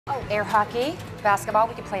Oh, air hockey, basketball,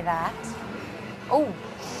 we could play that. Oh,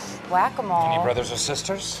 whack-a-mole. Any brothers or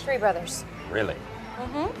sisters? 3 brothers. Really?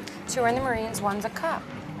 Mm-hmm. 2 are in the Marines, 1's a cop.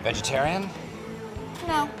 Vegetarian?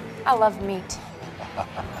 No, I love meat.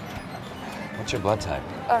 What's your blood type?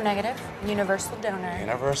 Oh, negative. Universal donor.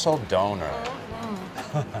 Universal donor.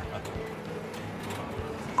 Mm-hmm.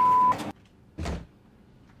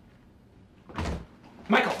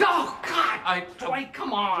 Michael! Oh, God! Dwight,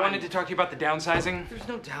 come on! I wanted to talk to you about the downsizing. There's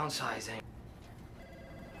no downsizing.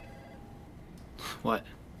 What?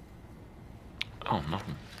 Oh,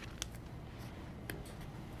 nothing.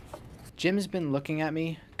 Jim's been looking at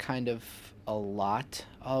me kind of a lot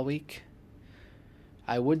all week.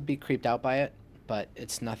 I would be creeped out by it, but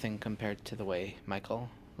it's nothing compared to the way Michael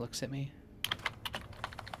looks at me.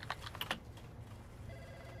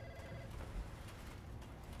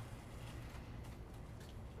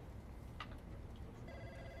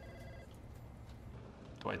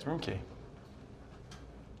 Dwight's room key.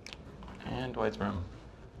 And Dwight's room.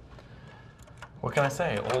 What can I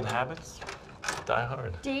say? Old habits die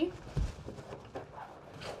hard. D?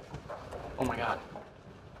 Oh my God.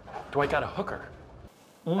 Dwight got a hooker.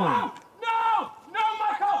 No! No! No,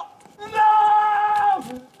 Michael! No!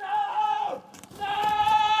 No!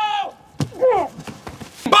 No!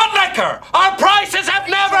 Bud Liquor! Our prices have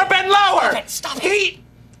never been lower! Stop it!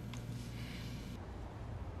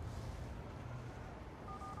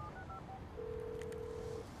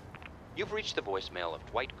 You've reached the voicemail of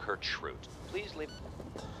Dwight Schrute. Please leave...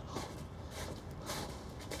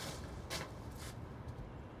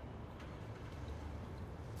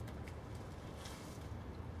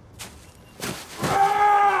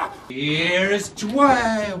 Here's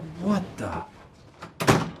Dwight. What the?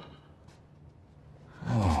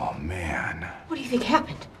 Oh, man. What do you think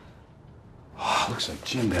happened? Oh, looks like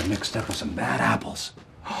Jim got mixed up with some bad apples.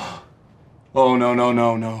 Oh,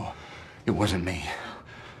 no. It wasn't me.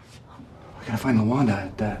 We gotta find LaWanda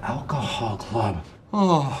at the alcohol club.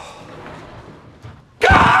 Oh.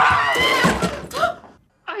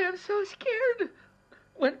 I am so scared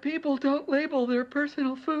when people don't label their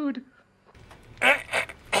personal food. Oh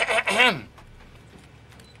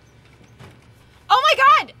my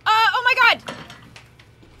God! Oh my God!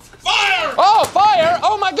 Fire! Oh, fire!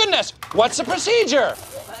 Oh my goodness! What's the procedure? What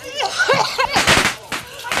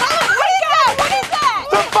is that?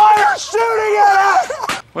 The fire's shooting at us!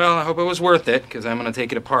 Well, I hope it was worth it, because I'm going to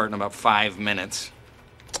take it apart in about 5 minutes.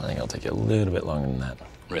 I think it'll take you a little bit longer than that.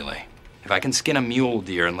 Really? If I can skin a mule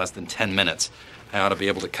deer in less than 10 minutes, I ought to be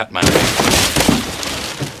able to cut my...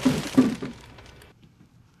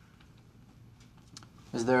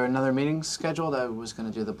 Is there another meeting scheduled? I was going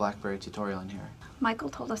to do the BlackBerry tutorial in here. Michael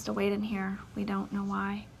told us to wait in here. We don't know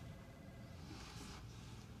why.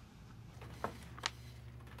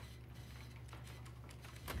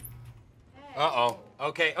 Uh-oh.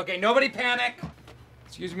 Okay, nobody panic.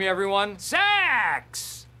 Excuse me, everyone.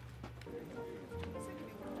 Sex!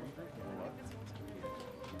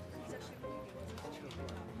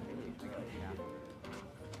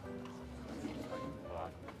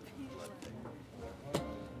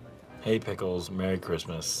 Hey, Pickles, Merry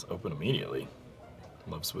Christmas. Open immediately.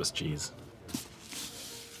 Love Swiss cheese.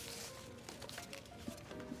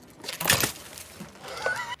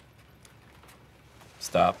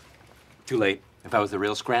 Stop. Too late. If I was the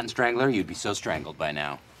real Scranton Strangler, you'd be so strangled by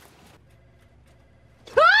now.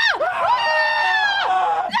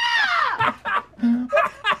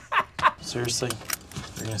 Seriously?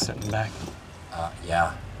 You're gonna sit in the back?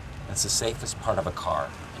 Yeah. That's the safest part of a car.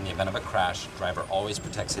 In the event of a crash, driver always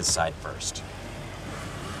protects his side first.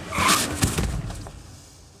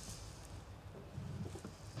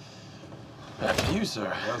 After you,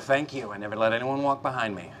 sir. No, thank you. I never let anyone walk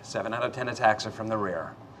behind me. 7 out of 10 attacks are from the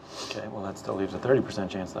rear. Okay, well, that still leaves a 30%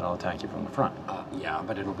 chance that I'll attack you from the front. Yeah,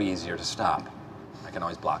 but it'll be easier to stop. I can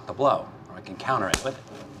always block the blow, or I can counter it, but...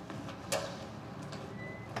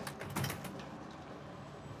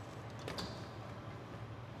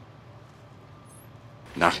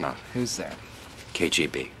 Knock. Who's there?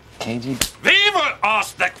 KGB. KGB? We will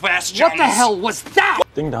ask the questions! What the hell was that?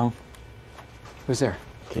 Ding dong. Who's there?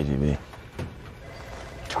 KGB.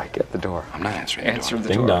 Try to get the door. I'm not answering Answer the door. the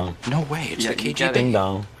Ding door. dong. No way, it's the KGB. Ding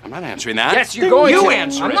dong. I'm not answering that. Yes, you're going You to.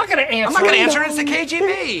 answer I'm it. not going to answer I'm not going to it. answer it, it's the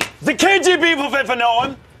KGB. The KGB will pay for no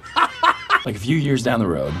one. Like a few years down the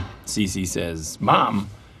road, Cece says, Mom,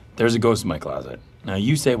 there's a ghost in my closet. Now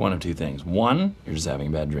you say one of two things. One, you're just having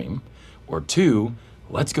a bad dream. Or two,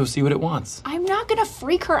 let's go see what it wants. I'm not gonna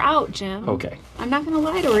freak her out, Jim. Okay. I'm not gonna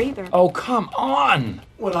lie to her either. Oh, come on!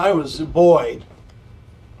 When I was a boy,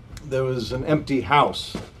 there was an empty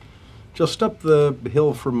house just up the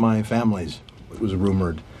hill from my family's. It was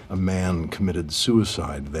rumored A man committed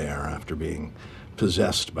suicide there after being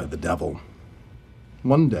possessed by the devil.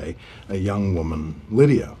 One day, a young woman,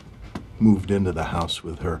 Lydia, moved into the house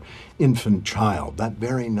with her infant child. That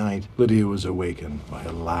very night, Lydia was awakened by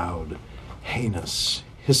a loud, heinous,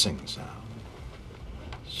 hissing sound.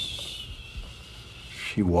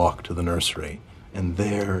 She walked to the nursery, and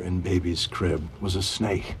there in baby's crib was a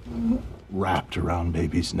snake wrapped around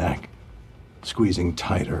baby's neck, squeezing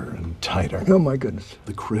tighter and tighter. Oh, my goodness.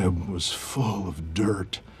 The crib was full of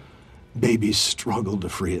dirt. Baby struggled to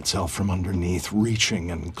free itself from underneath,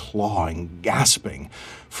 reaching and clawing, gasping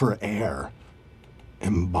for air.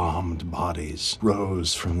 Embalmed bodies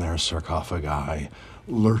rose from their sarcophagi,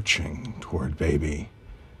 lurching toward baby.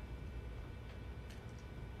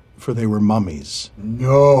 For they were mummies.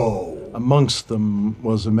 No. Amongst them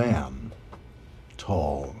was a man,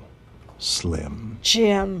 tall, slim.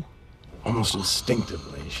 Jim. Almost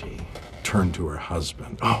instinctively, she turned to her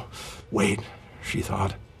husband. Oh, wait, she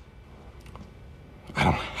thought. I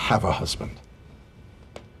don't have a husband.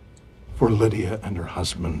 For Lydia and her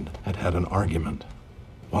husband had had an argument,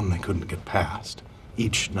 one they couldn't get past.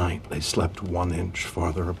 Each night they slept 1 inch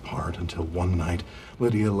farther apart until one night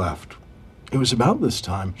Lydia left. It was about this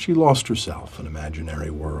time she lost herself in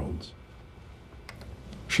imaginary worlds.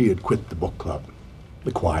 She had quit the book club,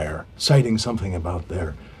 the choir, citing something about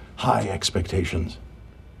their high expectations.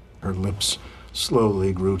 Her lips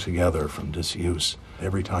slowly grew together from disuse.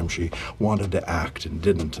 Every time she wanted to act and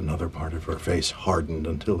didn't, another part of her face hardened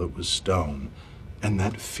until it was stone. And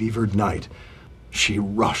that fevered night, she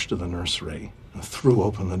rushed to the nursery and threw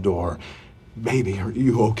open the door. Baby, are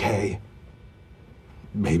you okay?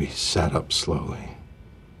 Baby sat up slowly,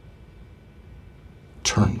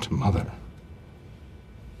 turned to Mother,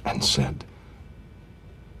 and said,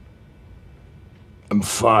 "I'm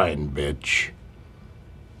fine, bitch.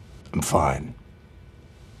 I'm fine."